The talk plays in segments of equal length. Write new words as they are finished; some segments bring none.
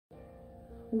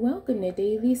Welcome to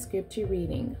Daily Scripture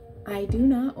Reading. I do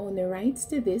not own the rights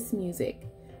to this music.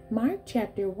 Mark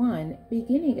chapter 1,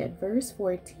 beginning at verse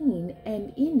 14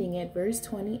 and ending at verse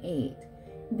 28.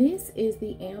 This is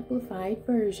the Amplified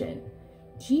Version.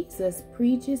 Jesus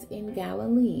preaches in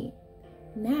Galilee.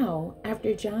 Now,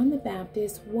 after John the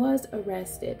Baptist was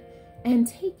arrested and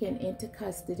taken into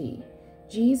custody,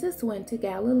 Jesus went to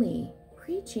Galilee,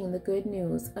 preaching the good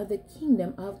news of the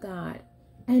kingdom of God,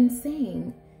 and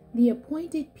saying, "The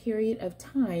appointed period of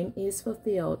time is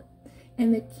fulfilled,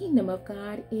 and the kingdom of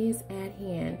God is at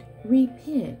hand.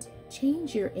 Repent,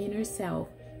 change your inner self,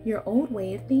 your old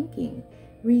way of thinking.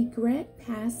 Regret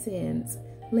past sins.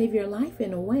 Live your life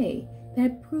in a way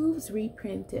that proves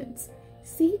repentance.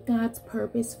 Seek God's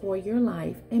purpose for your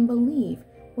life and believe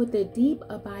with a deep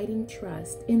abiding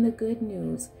trust in the good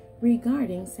news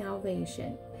regarding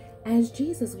salvation." As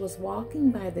Jesus was walking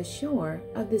by the shore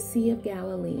of the Sea of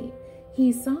Galilee,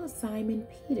 he saw Simon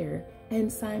Peter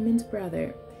and Simon's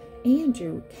brother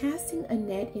Andrew casting a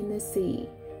net in the sea,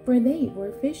 for they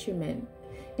were fishermen.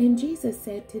 And Jesus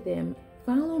said to them,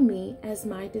 "Follow me as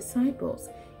my disciples,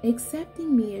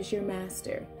 accepting me as your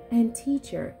master and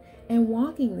teacher, and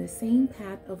walking the same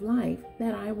path of life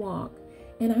that I walk,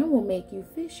 and I will make you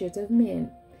fishers of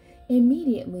men."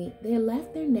 Immediately they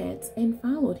left their nets and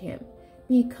followed him,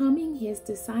 becoming his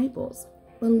disciples,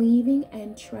 believing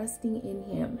and trusting in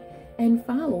him, and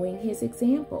following his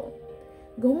example.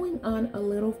 Going on a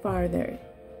little farther,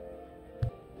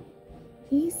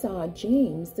 he saw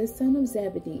James the son of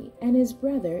Zebedee and his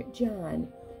brother John,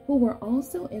 who were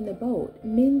also in the boat,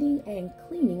 mending and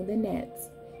cleaning the nets.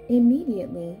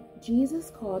 Immediately Jesus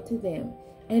called to them,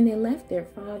 and they left their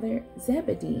father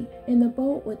Zebedee in the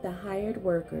boat with the hired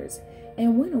workers,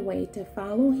 and went away to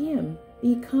follow him,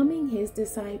 becoming his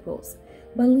disciples,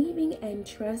 believing and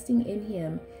trusting in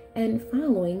him, and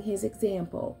following his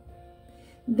example.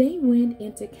 They went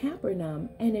into Capernaum,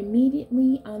 and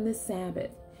immediately on the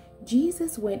Sabbath,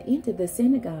 Jesus went into the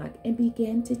synagogue and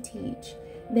began to teach.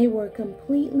 They were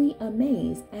completely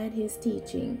amazed at his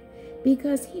teaching,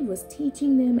 because he was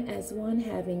teaching them as one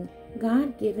having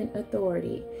God-given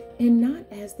authority, and not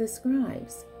as the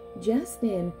scribes. Just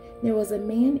then there was a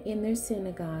man in their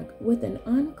synagogue with an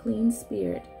unclean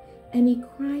spirit, and he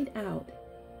cried out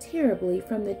terribly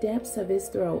from the depths of his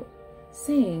throat,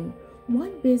 saying,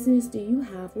 "What business do you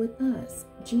have with us,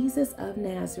 Jesus of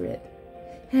Nazareth?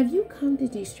 Have you come to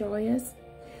destroy us?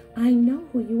 I know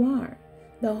who you are,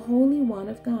 the Holy One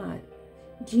of God."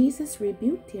 Jesus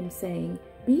rebuked him, saying,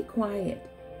 "Be quiet,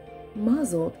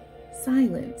 muzzled,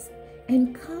 silence,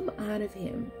 and come out of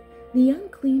him." The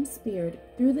unclean spirit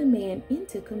threw the man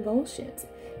into convulsions,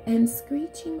 and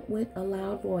screeching with a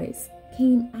loud voice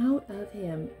came out of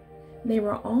him. They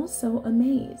were all so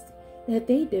amazed that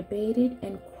they debated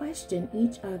and questioned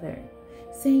each other,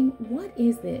 saying, "What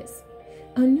is this?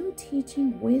 A new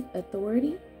teaching with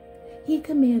authority? He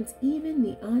commands even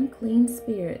the unclean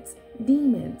spirits,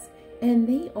 demons, and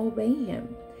they obey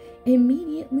him."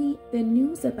 Immediately the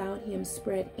news about him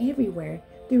spread everywhere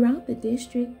throughout the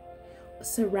district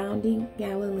surrounding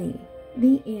Galilee.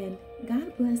 The end.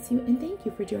 God bless you, and thank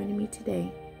you for joining me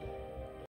today.